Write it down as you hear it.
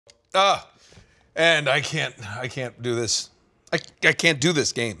And I can't do this. I can't do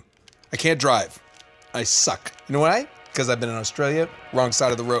this game. I can't drive. I suck. You know why? Because I've been in Australia, wrong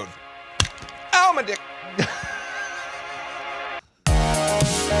side of the road. Ow, my dick.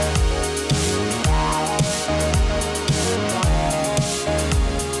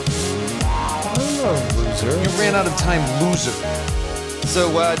 Loser. You ran out of time, loser.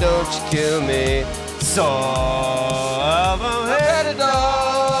 So why don't you kill me? So I'm a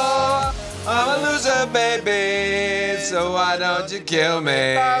loser, baby. So why don't you kill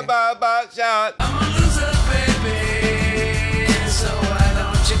me? Bye, bye, bye, shot. I'm a loser, baby. So why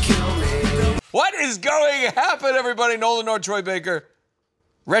don't you kill me? What is going to happen, everybody? Nolan or Troy Baker.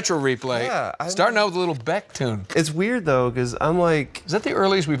 Retro replay. Yeah, starting out with a little Beck tune. It's weird though, because I'm like. Is that the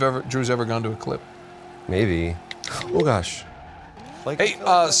earliest Drew's ever gone to a clip? Maybe. Oh gosh. Like, hey,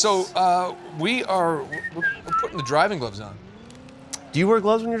 we're putting the driving gloves on. Do you wear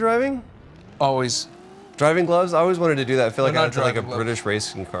gloves when you're driving? Always. Driving gloves? I always wanted to do that. I feel like I have to like a gloves. British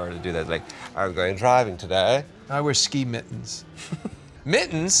racing car to do that. Like, I'm going driving today. I wear ski mittens.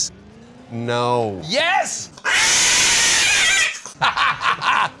 Mittens? No. Yes!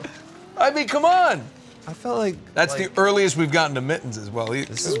 I mean, come on. I felt like that's the earliest we've gotten to mittens as well.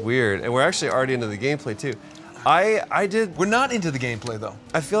 This is weird, and we're actually already into the gameplay too. I did. We're not into the gameplay though.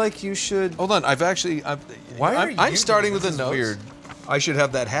 I feel like you should. Hold on, I'm starting with the notes. Weird. I should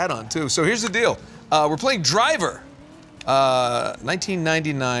have that hat on too. So here's the deal. We're playing Driver.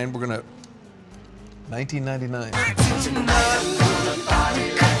 1999. We're gonna. 1999.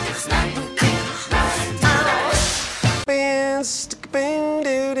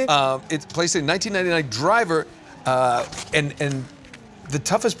 It's PlayStation 1999 Driver, and the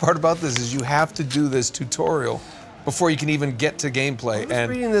toughest part about this is you have to do this tutorial before you can even get to gameplay. I was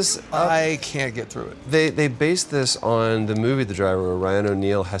reading this. I can't get through it. They based this on the movie The Driver, where Ryan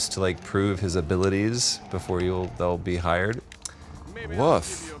O'Neal has to like prove his abilities before they'll be hired.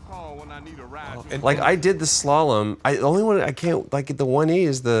 Woof. Like I did the slalom. The only one I can't like the 180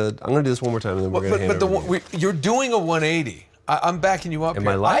 is the. I'm gonna do this one more time and then we're gonna. But you're doing a 180. I'm backing you up in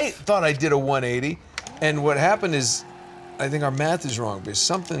here. my life? I thought I did a 180, and what happened is, I think our math is wrong because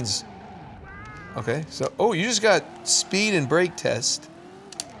something's. Okay, so you just got speed and brake test,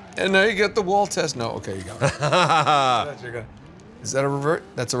 and now you got the wall test. No, okay, you got it. Is that a reverse?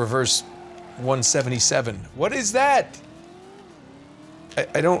 That's a reverse 177. What is that?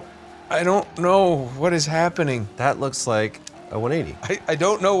 I don't know what is happening. That looks like a 180. I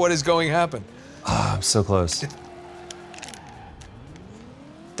don't know what is going to happen. Oh, I'm so close.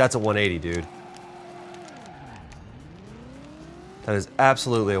 That's a 180, dude. That is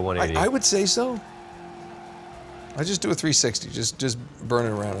absolutely a 180. I would say so. I just do a 360, just burn it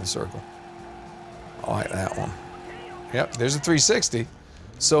around in a circle. I like that one. Yep, there's a 360.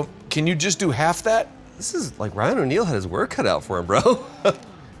 So can you just do half that? This is like Ryan O'Neal had his work cut out for him, bro.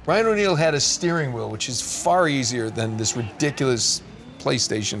 Ryan O'Neal had a steering wheel, which is far easier than this ridiculous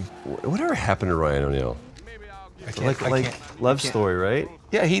PlayStation. Whatever happened to Ryan O'Neal? Like love story, right?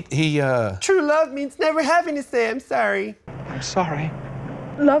 Yeah, he True love means never having to say I'm sorry. I'm sorry.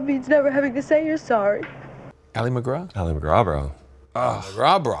 Love means never having to say you're sorry. Ali McGraw? Ali McGraw, bro.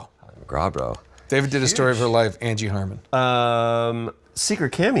 McGraw, bro. Ali McGraw, bro. David did a story of her life, Angie Harmon.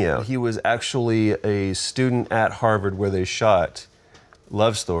 Secret cameo. He was actually a student at Harvard where they shot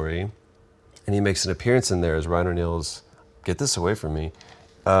Love Story, and he makes an appearance in there as Ryan O'Neal's, get this away from me,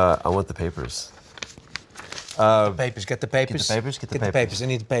 I want the papers. Papers, get the papers. Get the papers, get the papers. I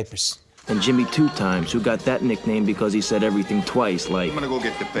need the papers. And Jimmy Two Times, who got that nickname because he said everything twice, like... I'm gonna go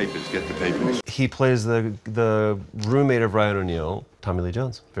get the papers, He plays the roommate of Ryan O'Neal, Tommy Lee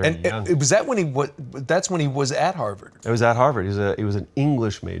Jones, very young. Was that when that's when he was at Harvard? It was at Harvard. He was an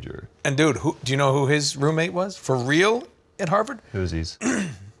English major. And dude, do you know who his roommate was? For real at Harvard? Who's he?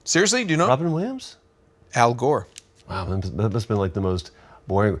 Seriously, do you know? Robin Williams? Al Gore. Wow, that must have been like the most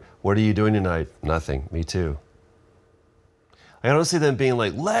boring. What are you doing tonight? Nothing. Me too. I don't see them being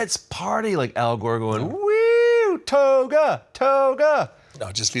like, let's party, like Al Gore going, woo, toga, toga.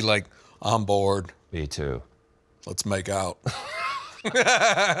 No, just be like, I'm bored. Me too. Let's make out.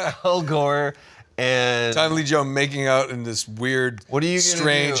 Al Gore and Tommy Lee Jones making out in this weird,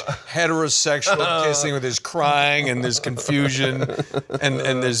 strange, heterosexual kissing with his crying and there's confusion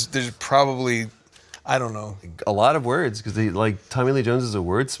and there's probably, I don't know. A lot of words, because Tommy Lee Jones is a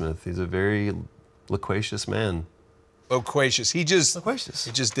wordsmith. He's a very loquacious man. Loquacious. He just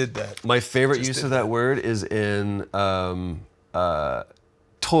did that. My favorite use of that word is in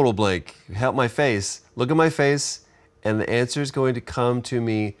total blank. Help my face. Look at my face, and the answer is going to come to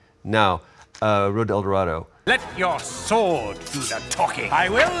me now. Road to El Dorado. Let your sword do the talking. I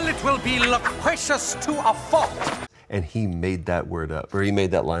will. It will be loquacious to a fault. And he made that word up, or he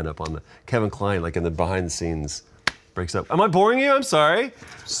made that line up on the Kevin Kline, like in the behind the scenes, breaks up. Am I boring you? I'm sorry.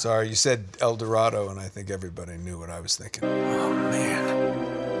 Sorry, you said El Dorado, and I think everybody knew what I was thinking. Oh,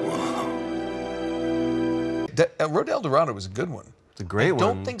 man. Whoa. Road to El Dorado was a good one. It's a great one. I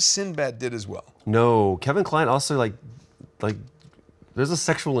don't think Sinbad did as well. No, Kevin Kline also like, there's a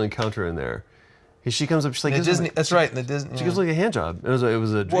sexual encounter in there. She comes up, she's like, Disney, that's right, in the Disney. She gives like a hand job. It was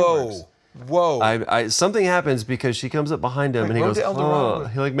a DreamWorks. Whoa. Whoa. Something happens because she comes up behind him and he goes, oh.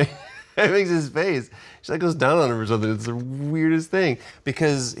 He like makes his face. She like goes down on him or something. It's the weirdest thing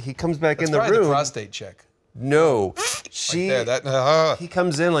because he comes back in the room. The prostate check. No, she. Like there, he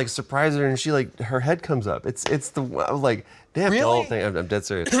comes in like surprise her and she like her head comes up. It's the I was like damn. Really? The whole thing. I'm dead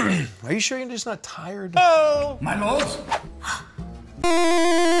serious. Are you sure you're just not tired? Oh, my lords.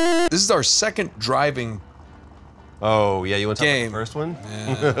 This is our second driving. Oh, yeah, you want to talk about the first one?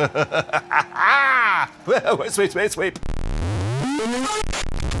 Yeah. Sweep.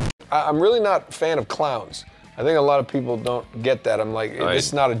 I'm really not a fan of clowns. I think a lot of people don't get that. I'm like,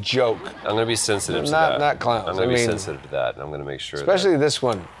 it's not a joke. I'm going to be sensitive to that. Not clowns. I'm going to be sensitive to that, and I'm going to make sure especially this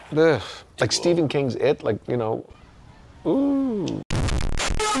one. Ugh. Like Stephen King's It, like, you know, ooh.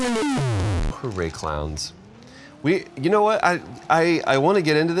 Hooray, clowns. You know what? I want to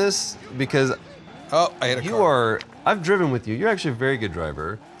get into this because I hit a car. I've driven with you. You're actually a very good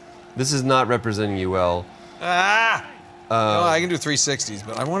driver. This is not representing you well. No, I can do 360s,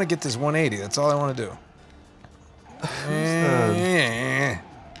 but I want to get this 180. That's all I want to do.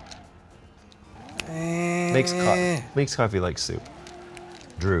 Makes coffee like soup.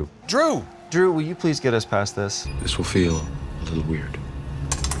 Drew, will you please get us past this? This will feel a little weird.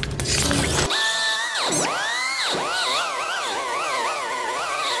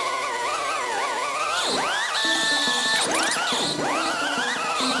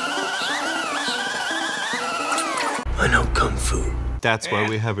 I know Kung Fu. That's why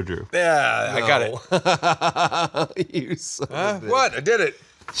we have a Drew. Yeah, I got it. You son of a bitch. What? I did it.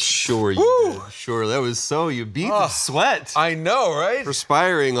 Sure you did. Sure, that was so. You beat the sweat. I know, right?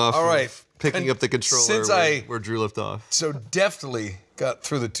 Perspiring off All right. of picking up the controller Since where Drew left off. So deftly got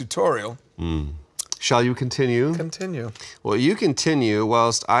through the tutorial. Shall you continue? Continue. Well, you continue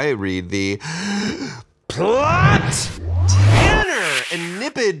whilst I read the plot. Tanner, a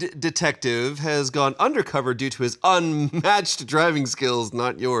nippid detective, has gone undercover due to his unmatched driving skills,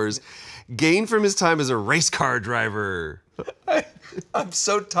 not yours, gained from his time as a race car driver. I'm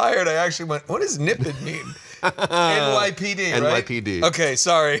so tired, I actually went, what does nippid mean? NYPD, right? NYPD. Okay,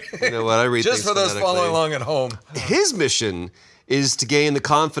 sorry. You know what, I read just things for those following along at home. His mission is to gain the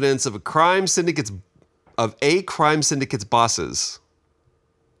confidence of a crime syndicate's bosses.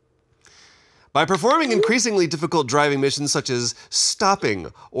 By performing increasingly difficult driving missions such as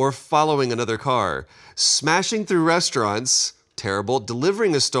stopping or following another car, smashing through restaurants, terrible,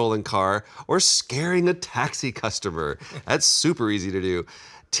 delivering a stolen car, or scaring a taxi customer. That's super easy to do.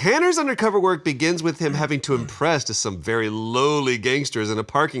 Tanner's undercover work begins with him having to impress to some very lowly gangsters in a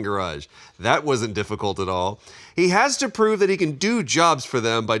parking garage. That wasn't difficult at all. He has to prove that he can do jobs for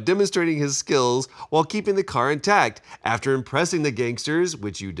them by demonstrating his skills while keeping the car intact. After impressing the gangsters,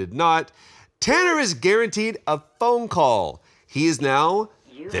 which you did not, Tanner is guaranteed a phone call. He is now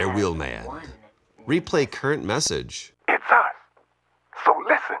their wheelman. Replay current message. It's us. So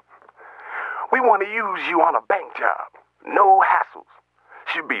listen, we want to use you on a bank job. No hassles.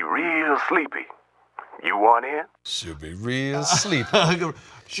 Should be real sleepy. You want in? Should be real sleepy.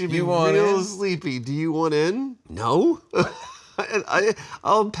 Should be real sleepy. Do you want in? No?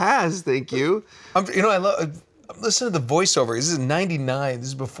 I'll pass, thank you. Listen to the voiceover. This is 99. This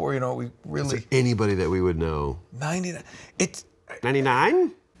is before, you know, we really... Is there anybody that we would know? 99. It's...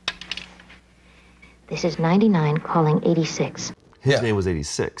 99? This is 99 calling 86. His name was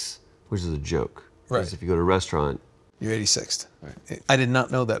 86, which is a joke. Right. Because if you go to a restaurant... You're 86th. Right. I did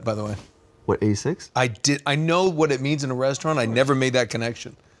not know that, by the way. What, 86? I did. I know what it means in a restaurant. I never made that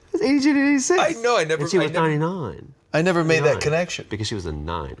connection. It's 82 to 86. I know. I never... And she was 99. I never made that connection. Because she was a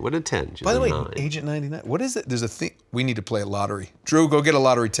 9. What a 10? By the way, Agent 99. What is it? There's a thing. We need to play a lottery. Drew, go get a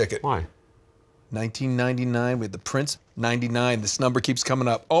lottery ticket. Why? 1999 with the Prince. 99. This number keeps coming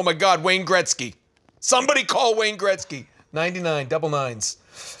up. Oh my God, Wayne Gretzky. Somebody call Wayne Gretzky. 99, double nines.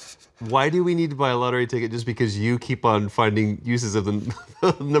 Why do we need to buy a lottery ticket just because you keep on finding uses of the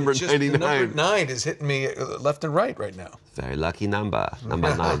number 99? The number 9 is hitting me left and right now. Very lucky number.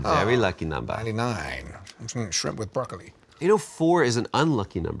 Number 9, very lucky number. 99. I'm just gonna shrimp with broccoli. You know, 4 is an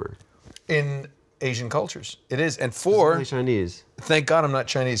unlucky number. In Asian cultures, it is. And 4... It's really Chinese. Thank God I'm not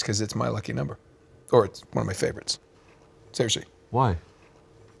Chinese because it's my lucky number. or it's one of my favorites. Seriously. Why?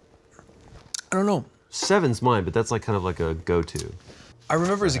 I don't know. 7's mine, but that's like kind of like a go-to. I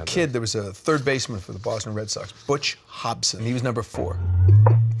remember as a kid, there was a third baseman for the Boston Red Sox, Butch Hobson. He was number 4.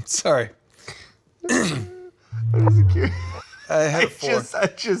 Sorry. I was a kid. I had a 4. I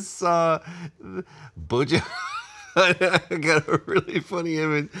just saw Butch. I got a really funny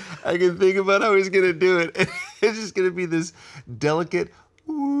image. I can think about how he's gonna do it. It's just gonna be this delicate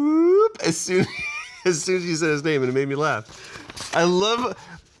whoop as soon as you said his name, and it made me laugh. I love,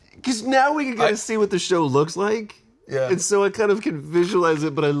 because now we can kind of see what the show looks like. Yeah. And so I kind of can visualize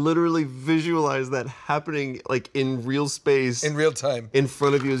it, but I literally visualize that happening like in real space. In real time. In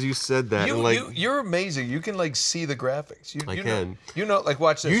front of you as you said that. You're amazing. You can like see the graphics. I can. You know, like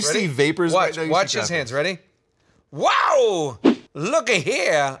watch this. You Ready? see vapors Watch, right now, watch his hands. Ready? Wow! Looky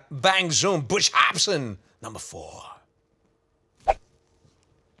here. Bang, zoom. Butch Hobson, number 4.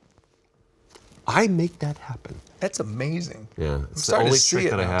 I make that happen. That's amazing. Yeah, it's the only trick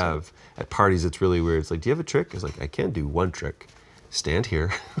that I have. At parties, it's really weird. It's like, do you have a trick? It's like, I can't do one trick. Stand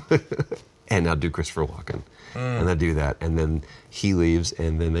here, and I'll do Christopher Walken. And I do that, and then he leaves,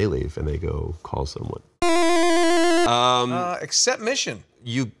 and then they leave, and they go call someone. Accept mission.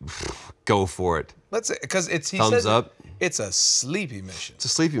 You go for it. Let's say, because he Thumbs says up. It's a sleepy mission. It's a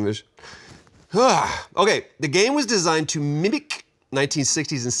sleepy mission. Okay, the game was designed to mimic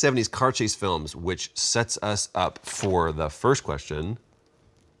 1960s and 70s car chase films, which sets us up for the first question.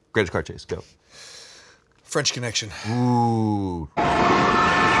 Greatest car chase, go. French Connection. Ooh.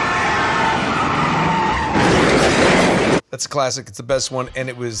 That's a classic. It's the best one, and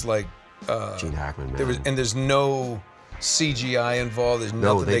it was like Gene Hackman, man. there's no CGI involved. There's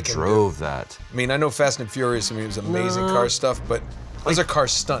nothing they can drove do. that. I mean, I know Fast and Furious. I mean, it was amazing car stuff, but those are car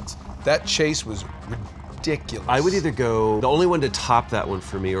stunts. That chase was ridiculous. I would either go, the only one to top that one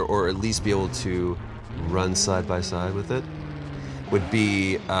for me, or at least be able to run side by side with it, would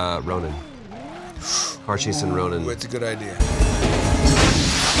be Ronin. Car chase in Ronin. It's a good idea.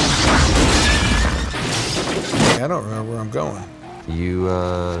 I don't remember where I'm going. You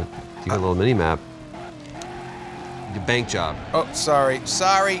got a little mini map. Your bank job. Oh, sorry.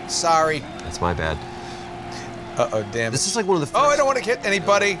 That's my bad. Uh-oh, damn. This is like one of the first. Oh, I don't want to hit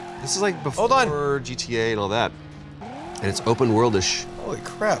anybody. This is like before Hold on. GTA and all that. And it's open worldish. Holy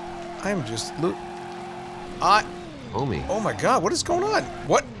crap. I'm just Homie. Oh my God, what is going on?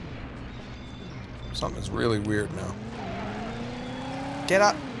 What? Something's really weird now. Get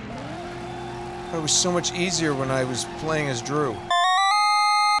up. It was so much easier when I was playing as Drew.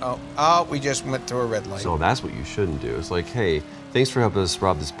 Oh, we just went through a red light. So that's what you shouldn't do. It's like, hey, thanks for helping us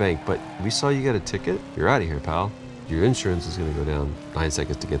rob this bank, but we saw you got a ticket. You're out of here, pal. Your insurance is gonna go down 9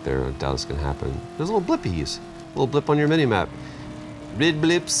 seconds to get there. I doubt it's gonna happen. There's little blippies. A little blip on your mini-map. Red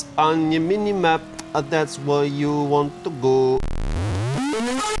blips on your mini-map. That's where you want to go.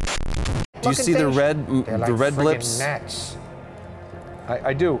 Do you see the red blips? Gnats.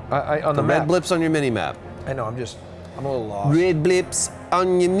 I do. On the red blips on your mini-map. I know, I'm a little lost. Red blips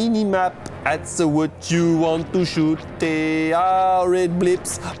on your mini-map. That's what you want to shoot. They are red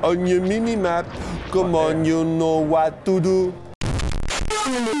blips on your mini-map. Come on, you know what to do.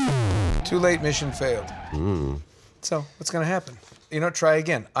 Too late, mission failed. So, what's gonna happen? You know, try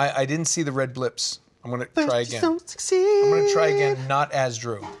again. I didn't see the red blips. I'm gonna try again. Don't succeed. I'm gonna try again, not as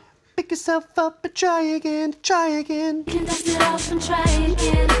Drew. Pick yourself up and try again, try again. You can dust it off and try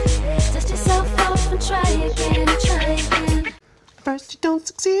again. Dust yourself off and try again, try again. First you don't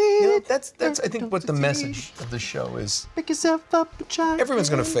succeed. You know, that's I think what the message of the show is. Pick yourself up and try. Everyone's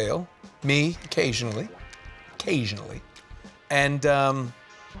gonna fail. Me, occasionally. And I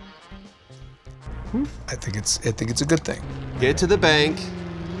think it's a good thing. Get to the bank.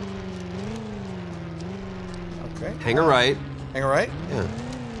 Okay. Hang a right. Hang a right? Yeah.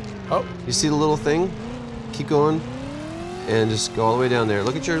 Oh. You see the little thing? Keep going. And just go all the way down there.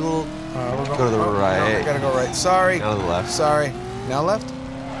 Look at your little. Go to the right. No, I gotta go right. Sorry. Now to the left. Sorry. Now left?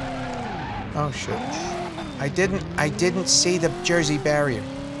 Oh shit. I didn't see the Jersey barrier.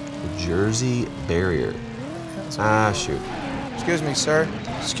 The Jersey barrier. Shoot. Excuse me, sir.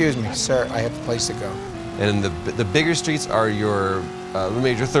 Excuse me, sir. I have a place to go. And the bigger streets are your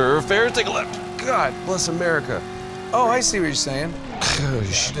major thoroughfares. Take a left. God bless America. Oh, I see what you're saying.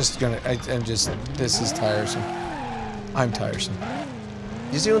 This is tiresome. I'm tiresome.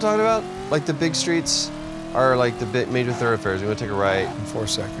 You see what I'm talking about? Like the big streets are like the major thoroughfares. You're gonna take a right. In 4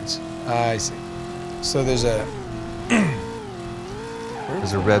 seconds. I see. So there's a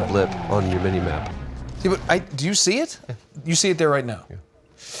red blip on your mini map. See, but do you see it? You see it there right now. Yeah.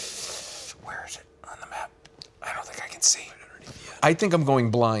 Where is it on the map? I don't think I can see. I think I'm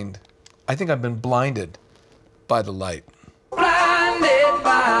going blind. I think I've been blinded by the light. Blinded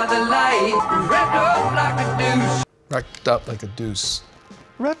by the light, wrapped up like a deuce. Wrapped up like a deuce.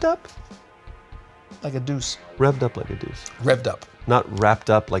 Wrapped up? Like a deuce. Revved up like a deuce. Revved up. Not wrapped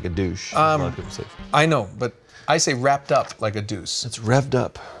up like a douche. A lot of people say. I know, but I say wrapped up like a deuce. It's revved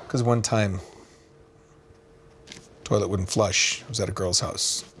up. Because one time, toilet wouldn't flush. I was at a girl's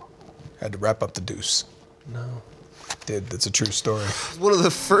house. Had to wrap up the deuce. No. Did. That's a true story. One of the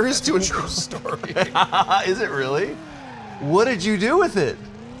first to True story. Is it really? What did you do with it?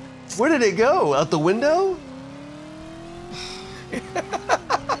 Where did it go? Out the window?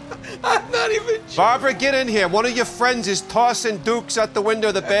 I'm not even sure. Barbara, get in here. One of your friends is tossing dukes out the window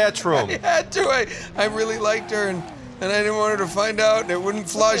of the bathroom. I had to. I really liked her, and I didn't want her to find out, and it wouldn't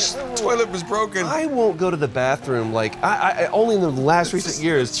flush. The toilet was broken. I won't go to the bathroom, like, I only in the last recent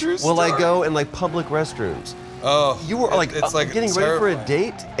years will I go in, like, public restrooms. Oh. You were, like, it's like getting ready for a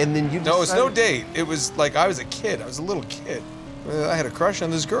date, and then you No, it's no decided- date. It was like I was a kid. I was a little kid. I had a crush on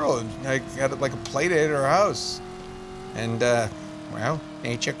this girl, and I had like a play date at her house. And, well,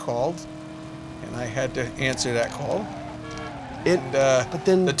 nature called, and I had to answer that call. But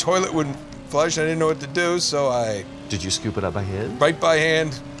then... the toilet wouldn't flush. I didn't know what to do, so I... Did you scoop it up by hand? Right by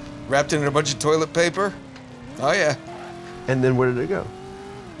hand, wrapped it in a bunch of toilet paper. Oh, yeah. And then where did it go?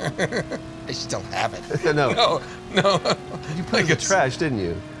 I still have it. No. No. You put it in the trash, didn't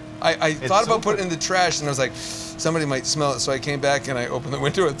you? I thought about putting it in the trash, and I was like, somebody might smell it, so I came back and I opened the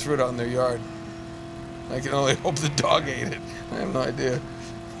window and threw it out in their yard. I can only hope the dog ate it. I have no idea.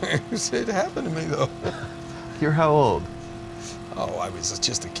 It happened to me, though. You're how old? Oh, I was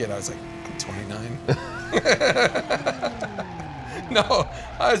just a kid. I was like 29. No,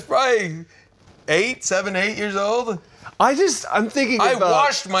 I was probably 7, 8 years old. I'm thinking about... I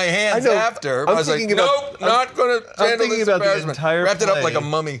washed my hands after. I was like, nope, not going to handle this embarrassment. Wrapped it up like a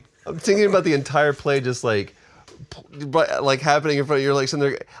mummy. I'm thinking about the entire play just like happening in front of you. You're like sitting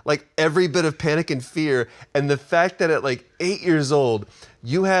there, like every bit of panic and fear. And the fact that at like 8 years old,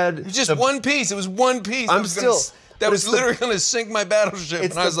 you had... It was just one piece. It was one piece. That was literally going to sink my battleship.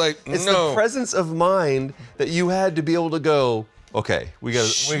 And I was like, no. It's the presence of mind that you had to be able to go, okay, we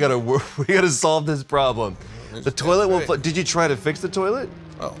gotta solve this problem. The toilet will flush. Did you try to fix the toilet?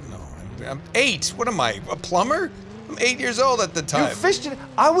 Oh, no. I'm 8. What am I, a plumber? I'm 8 years old at the time. You fished it.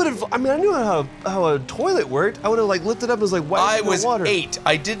 I would have, I knew how a toilet worked. I would have like lifted up and was like, why is there water? I was 8.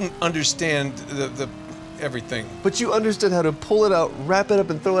 I didn't understand the everything. But you understood how to pull it out, wrap it up,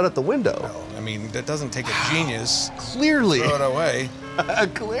 and throw it out the window. Well, I mean, that doesn't take a genius. Clearly. Throw it away.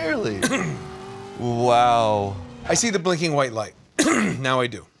 Clearly. Wow. I see the blinking white light. Now I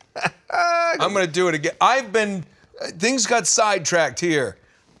do. I'm gonna do it again. Things got sidetracked here.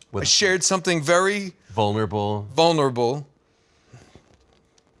 I shared something very vulnerable.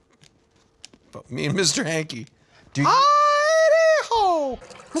 But me and Mr. Hanky. Howdy-ho!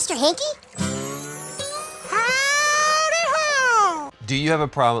 Mr. Hanky? Howdy-ho! Do you have a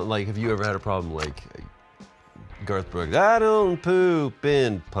problem, like, have you ever had a problem, like, Garth Brooks, I don't poop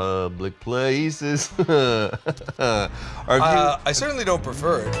in public places. I certainly don't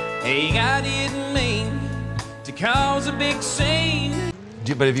prefer it. Hey, I didn't mean to cause a big scene.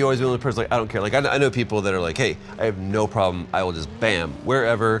 But have you always been the person like, I don't care? Like, I know people that are like, hey, I have no problem. I will just bam,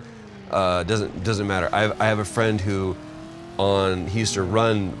 wherever, doesn't matter. I have a friend who, he used to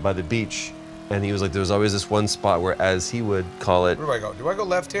run by the beach, and he was like, there was always this one spot where, as he would call it. Where do I go? Do I go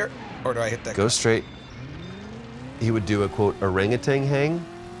left here, or do I hit that? Go straight. He would do a, quote, orangutan hang.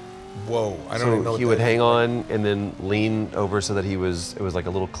 Whoa, I don't even know what he would hang on and then lean over so that it was like a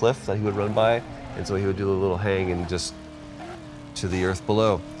little cliff that he would run by. And so he would do a little hang and just to the earth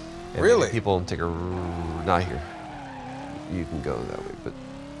below. And really? People take not here. You can go that way, but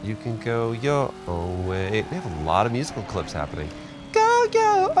you can go your own way. They have a lot of musical clips happening. Go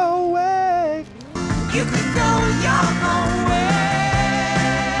your own way. You can go your own way.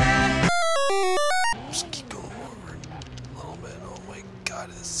 Just keep going forward a little bit. Oh my God,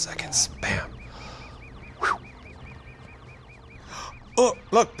 this seconds. Bam. Oh,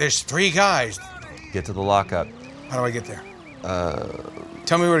 look, there's 3 guys. Get to the lockup. How do I get there?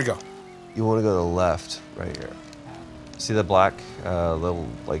 Tell me where to go. You want to go to the left, right here. See the black little,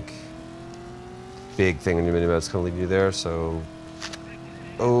 like, big thing on your mini-map that's going to lead you there, so...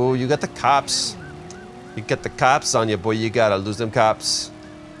 Oh, you got the cops. You got the cops on you, boy. You got to lose them cops.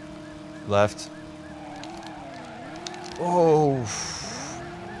 Left. Oh.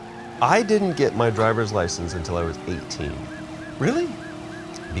 I didn't get my driver's license until I was 18. Really?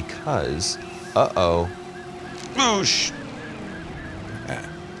 Because, uh-oh. Boosh.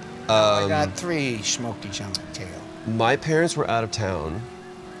 I got 3 smoked each on my tail. My parents were out of town,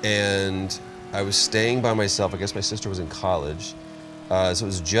 and I was staying by myself. I guess my sister was in college, so it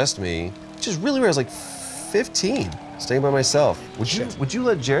was just me, which is really weird. I was like 15, staying by myself. Would you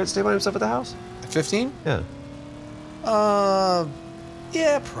let Jared stay by himself at the house? At 15? Yeah.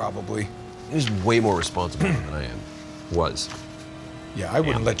 Yeah, probably. He was way more responsible than I am. Was. Yeah, I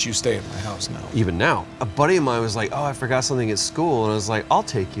wouldn't let you stay at my house now. Even now. A buddy of mine was like, oh, I forgot something at school. And I was like, I'll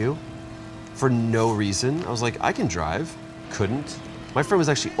take you. For no reason. I was like, I can drive. Couldn't. My friend was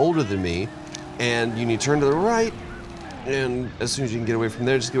actually older than me. And you need to turn to the right. And as soon as you can get away from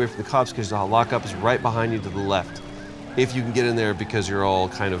there, just get away from the cops because the lockup is right behind you to the left. If you can get in there because you're all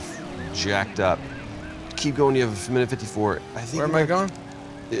kind of jacked up. Keep going, you have a minute 54. I think. Where am I going?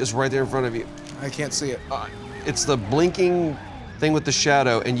 It's right there in front of you. I can't see it. It's the blinking thing with the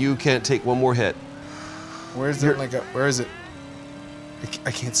shadow, and you can't take one more hit. Where's there like a, where is it?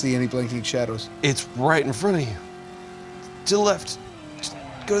 I can't see any blinking shadows. It's right in front of you. To the left. Just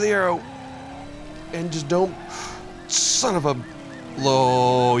go to the arrow. And just don't. Son of a.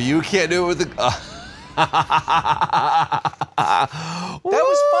 Low. You can't do it with the. That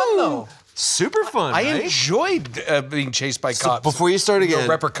was fun though. Super fun. I right? enjoyed being chased by cops. Before you start again. The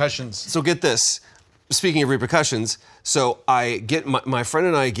repercussions. So get this. Speaking of repercussions, so I get my friend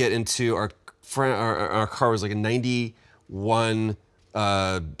and I get into our car was like a '91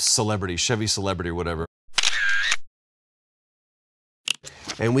 Celebrity, Chevy Celebrity or whatever.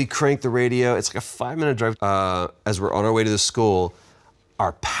 And we crank the radio. It's like a 5-minute drive. As we're on our way to the school,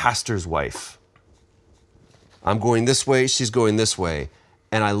 our pastor's wife. I'm going this way, she's going this way.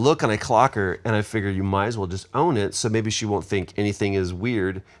 And I look and I clock her and I figure you might as well just own it so maybe she won't think anything is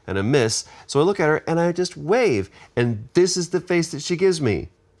weird and amiss. So I look at her and I just wave. And this is the face that she gives me.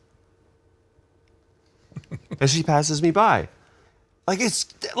 As she passes me by. Like it's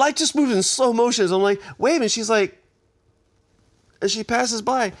like just moves in slow motion. So I'm like, wave, and she's like, as she passes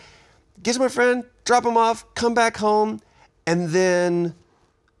by, gets my friend, drop him off, come back home, and then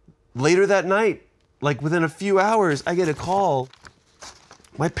later that night, like within a few hours, I get a call.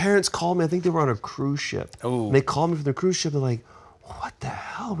 My parents called me, I think they were on a cruise ship. Oh. They called me from the cruise ship, they're like, what the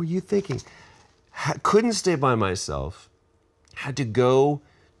hell were you thinking? Couldn't stay by myself. Had to go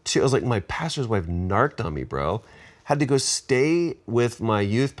to, I was like, my pastor's wife narked on me, bro. Had to go stay with my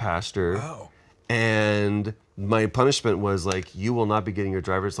youth pastor. Wow. And my punishment was like, you will not be getting your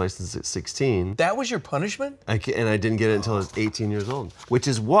driver's license at 16. That was your punishment? And I didn't get it until I was 18 years old. Which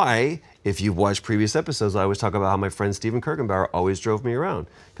is why, if you've watched previous episodes, I always talk about how my friend Steven Kirkenbauer always drove me around.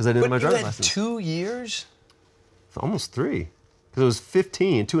 Because I didn't have my driver's license. 2 years? Almost 3. Because it was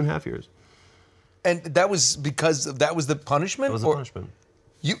 15, 2.5 years. And that was because that was the punishment? That was the punishment.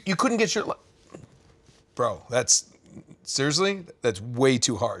 You couldn't get your... Bro, that's... Seriously? That's way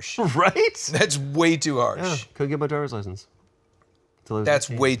too harsh. Right? That's way too harsh. Yeah, couldn't get my driver's license. That's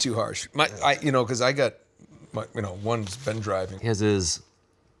 18. Way too harsh. Because I got, one's been driving. He has his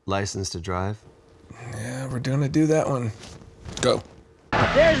license to drive. Yeah, we're gonna do that one. Go.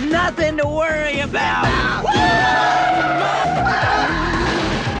 There's nothing to worry about.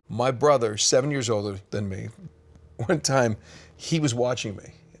 My brother, 7 years older than me, one time he was watching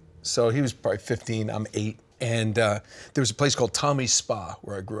me. So he was probably 15, I'm 8. And there was a place called Tommy's Spa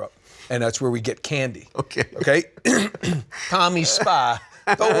where I grew up. And that's where we get candy. Okay. Okay? Tommy's Spa.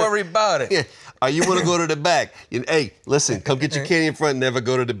 Don't worry about it. Yeah. You want to go to the back. Hey, listen, come get your candy in front, never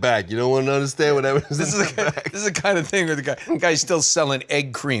go to the back. You don't want to understand what happens this is the kind of thing where the guy's still selling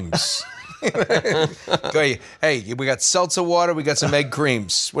egg creams. Hey, we got seltzer water, we got some egg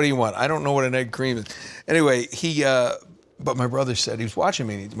creams. What do you want? I don't know what an egg cream is. Anyway, but my brother said, he was watching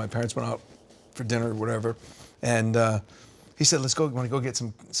me, my parents went out for dinner or whatever, and he said, let's go, want to go get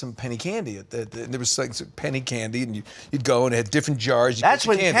some penny candy. There was like some penny candy, and you'd go, and it had different jars. That's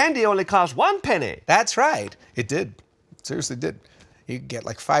when candy only cost 1 penny. That's right. It did. It seriously did. You could get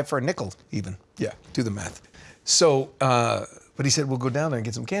like 5 for a nickel, even. Yeah, do the math. So, but he said, we'll go down there and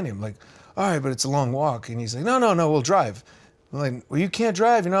get some candy. I'm like, all right, but it's a long walk. And he's like, no, we'll drive. I'm like, well, you can't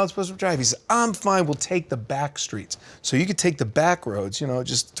drive. You're not supposed to drive. He said, I'm fine. We'll take the back streets. So you could take the back roads,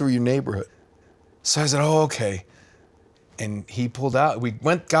 just through your neighborhood. So I said, oh, okay. And he pulled out. We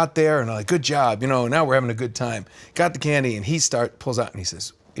got there, and I'm like, good job. Now we're having a good time. Got the candy, and he pulls out, and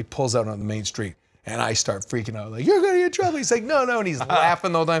he pulls out on the main street. And I start freaking out, like, you're going to get in trouble. He's like, no. And he's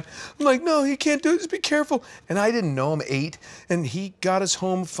laughing the whole time. I'm like, no, you can't do it. Just be careful. And I didn't know, I'm 8. And he got us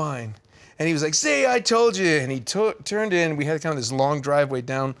home fine. And he was like, see, I told you. And he turned in. We had kind of this long driveway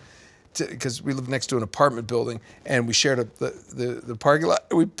down, because we lived next to an apartment building. And we shared the parking lot.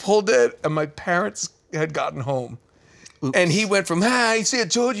 We pulled in, and my parents had gotten home. Oops. And he went from, I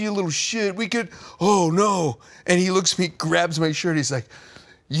told you, you little shit. We could, oh, no. And he looks at me, grabs my shirt. He's like,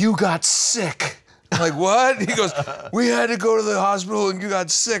 you got sick. I'm like, what? He goes, we had to go to the hospital and you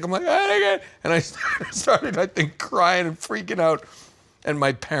got sick. I'm like, and I started, I think, crying and freaking out. And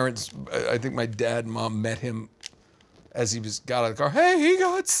my parents, I think my dad and mom met him as he got out of the car. Hey, he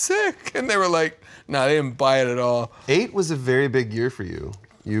got sick. And they were like, nah, they didn't buy it at all. 8 was a very big year for you.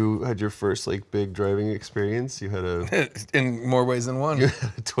 You had your first like big driving experience. You had a in more ways than one. You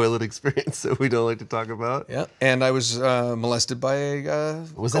had a toilet experience that we don't like to talk about. Yeah, and I was molested by a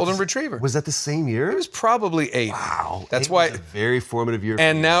golden retriever. Was that the same year? It was probably 8. Wow, that's 8 why. Was a very formative year.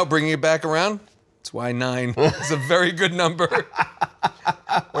 And now bringing it back around, that's why 9 is a very good number.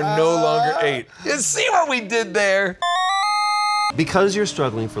 We're no longer 8. You see what we did there? Because you're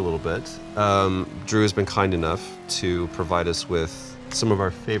struggling for a little bit, Drew has been kind enough to provide us with some of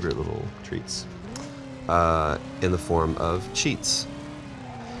our favorite little treats in the form of cheats.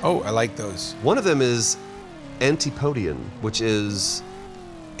 Oh, I like those. One of them is antipodian, which is...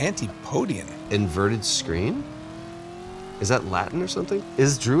 Antipodian? Inverted screen? Is that Latin or something?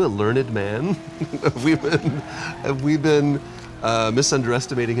 Is Drew a learned man? Have we been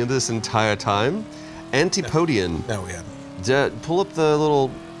misunderestimating him this entire time? Antipodian. No, we haven't. Pull up the little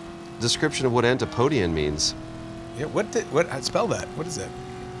description of what antipodian means. Yeah, what spell that? What is that?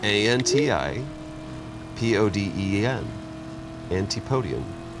 A-N-T-I-P-O-D-E-N. Antipodian.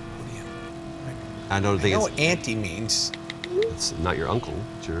 I know what auntie means. It's not your uncle,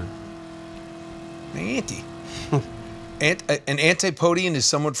 it's your... My auntie. An antipodian is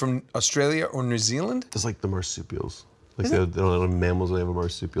someone from Australia or New Zealand? It's like the marsupials. Like they don't have mammals, they have a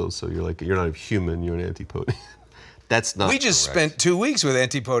marsupials, so you're not a human, you're an antipodian. That's not We just correct. spent 2 weeks with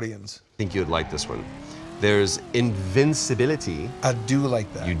antipodians. I think you would like this one. There's invincibility. I do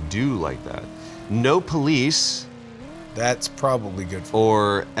like that. You do like that. No police. That's probably good for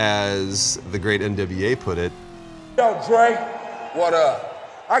Or as the great NWA put it. Yo, Dre. What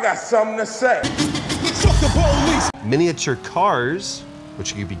up? I got something to say. Fuck the police. Miniature cars,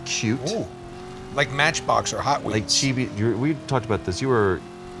 which could be cute. Ooh. Like Matchbox or Hot Wheels. Like Chibi. We talked about this. You were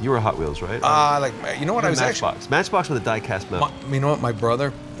Hot Wheels, right? You know what? I was Matchbox. Matchbox with a die-cast metal. You know what? My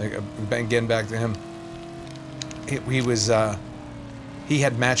brother, getting back to him, he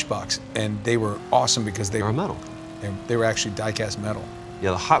had Matchbox, and they were awesome because they were metal. They were actually die-cast metal.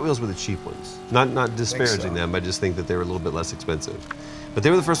 Yeah, the Hot Wheels were the cheap ones. Not disparaging them, I just think that they were a little bit less expensive. But they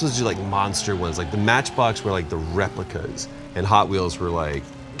were the first ones to do like monster ones. Like the Matchbox were like the replicas, and Hot Wheels were like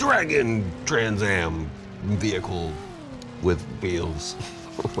Dragon Trans Am vehicle with wheels.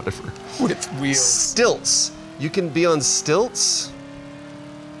 Whatever. With wheels. Stilts. You can be on stilts.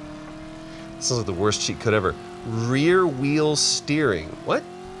 Sounds like the worst cheat code ever. Rear wheel steering. What?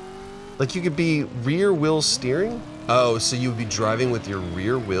 Like you could be rear wheel steering? Oh, so you would be driving with your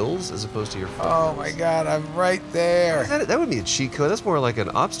rear wheels as opposed to your front Oh wheels. my God, I'm right there. That would be a cheat code. That's more like an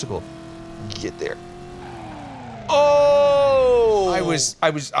obstacle. Get there. Oh! I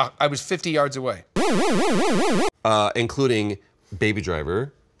was 50 yards away. Including Baby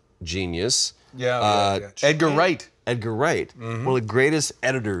Driver, Genius. Yeah. Edgar Wright. Edgar Wright, one of the greatest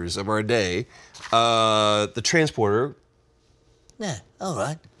editors of our day. The Transporter. Yeah, all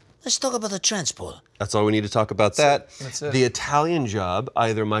right. Let's talk about the Transporter. That's all we need to talk about that. That's it. The Italian Job,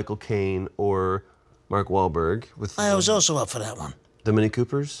 either Michael Caine or Mark Wahlberg. With I was also up for that one. The Mini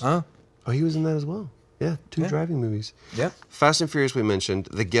Coopers. Huh? Oh, he was in that as well. Yeah, 2 driving movies. Yeah. Fast and Furious we mentioned.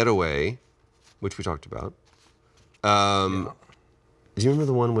 The Getaway, which we talked about. Do you remember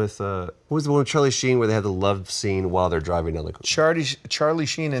the one with, what was the one with Charlie Sheen where they had the love scene while they're driving down the coast? Charlie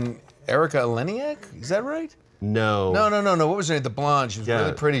Sheen and Erica Eleniak? Is that right? No. No. What was her name? The blonde. She was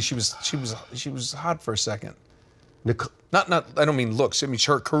really pretty. She was hot for a second. Not. I don't mean looks. I mean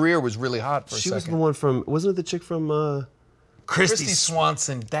her career was really hot for a second. She was the one from. Wasn't it the chick from? Christy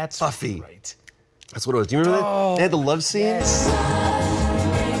Swanson. That's Buffy. Right. That's what it was. Do you remember that? They had the love scene.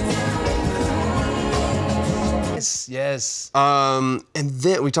 Yes. And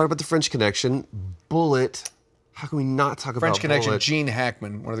then we talked about the French Connection. Bullet. How can we not talk about French Connection? Bullet? Gene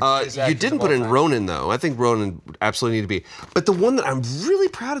Hackman, one of the greatest actors You didn't of put all in time. Ronan though. I think Ronan absolutely need to be. But the one that I'm really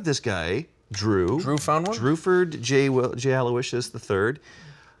proud of this guy, Drew. Drew found one? Drewford J. Aloysius III.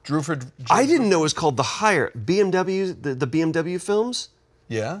 Drewford. I didn't know it was called The Hire. BMW, the BMW films.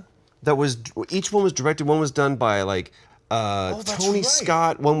 Yeah. That was, each one was directed, one was done by like Tony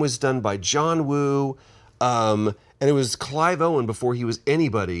Scott, one was done by John Woo, and it was Clive Owen before he was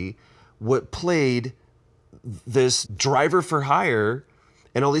anybody, what played this driver for hire,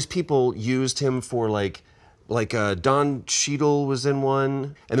 and all these people used him for like Don Cheadle was in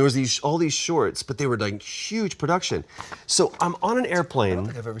one, and there was all these shorts, but they were like huge production. So I'm on an airplane. I don't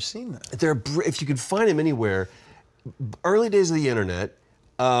think I've ever seen that. If you can find him anywhere, early days of the internet,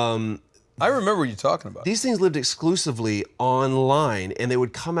 I remember what you're talking about. These things lived exclusively online, and they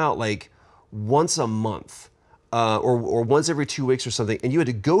would come out like once a month. Or once every 2 weeks or something, and you had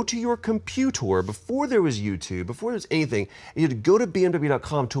to go to your computer before there was YouTube, before there was anything, and you had to go to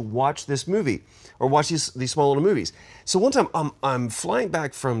bmw.com to watch this movie, or watch these small little movies. So one time I'm flying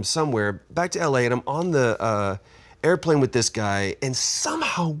back from somewhere, back to LA, and I'm on the airplane with this guy, and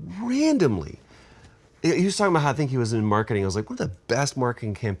somehow, randomly, he was talking about how I think he was in marketing. I was like, one of the best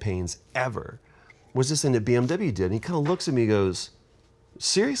marketing campaigns ever was this thing that BMW did. And he kind of looks at me and goes,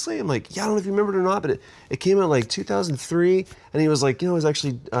 seriously? I'm like, yeah, I don't know if you remember it or not, but it came out like 2003, and he was like, you know, it was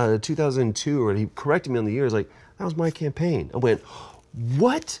actually 2002, and he corrected me on the year. He was like, that was my campaign. I went,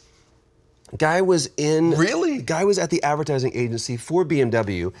 what? Guy was in... Really? Guy was at the advertising agency for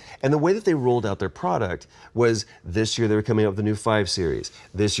BMW, and the way that they rolled out their product was this year they were coming out with the new 5 Series.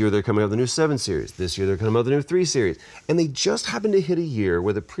 This year they're coming out with the new 7 Series. This year they're coming out with the new 3 Series. And they just happened to hit a year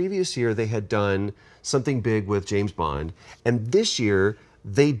where the previous year they had done something big with James Bond, and this year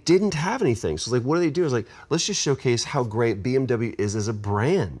they didn't have anything. So like, what do they do? Is like, let's just showcase how great BMW is as a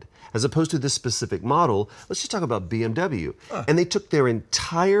brand. As opposed to this specific model, let's just talk about BMW. And they took their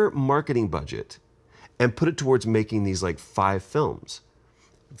entire marketing budget and put it towards making these like 5 films.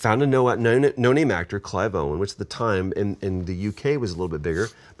 Found a no-name actor, Clive Owen, which at the time in the UK was a little bit bigger,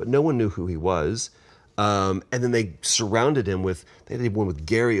 but no one knew who he was. And then they surrounded him with, they did one with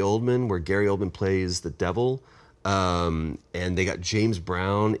Gary Oldman, where Gary Oldman plays the devil. And they got James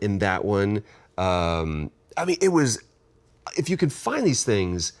Brown in that one. I mean, it was, if you can find these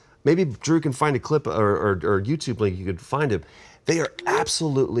things, maybe Drew can find a clip or YouTube link, you could find them. They are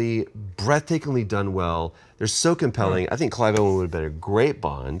absolutely breathtakingly done well. They're so compelling. I think Clive Owen would have been a great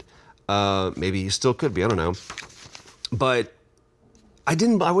Bond. Maybe he still could be, I don't know. But I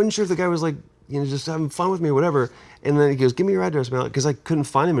wasn't sure if the guy was like, you know, just having fun with me or whatever. And then he goes, give me your address, man, because I couldn't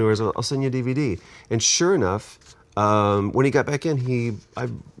find him anywhere, so I'll send you a DVD. And sure enough, when he got back in,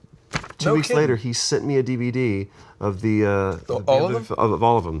 2 weeks later, he sent me a DVD of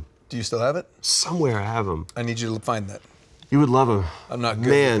all of them. Do you still have it? Somewhere I have them. I need you to find that. You would love them. I'm not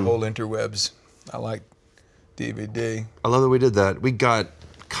good with the whole interwebs. I like DVD. I love that we did that. We got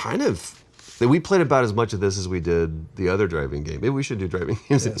we played about as much of this as we did the other driving game. Maybe we should do driving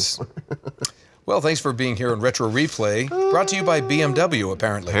games. Yes. Well, thanks for being here on Retro Replay. Brought to you by BMW,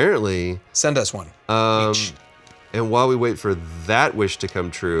 apparently. Apparently. Send us one. Each. And while we wait for that wish to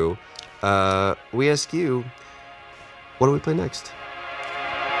come true, we ask you, what do we play next?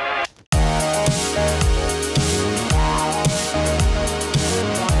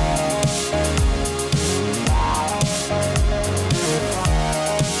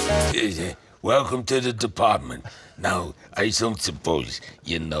 Welcome to the department. Now, I don't suppose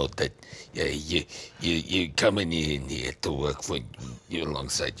you know that you're coming in here to work for you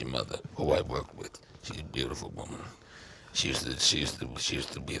alongside your mother, who I work with. She's a beautiful woman. She used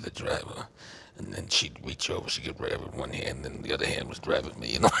to be the driver, and then she'd reach over, she'd get right with one hand, and the other hand was driving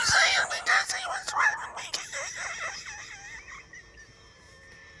me. You know what I'm saying? She was driving me.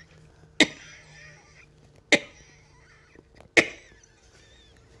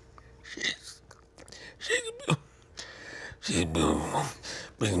 She's beautiful.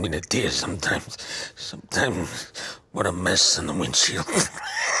 Brings me to tears sometimes. Sometimes, what a mess on the windshield.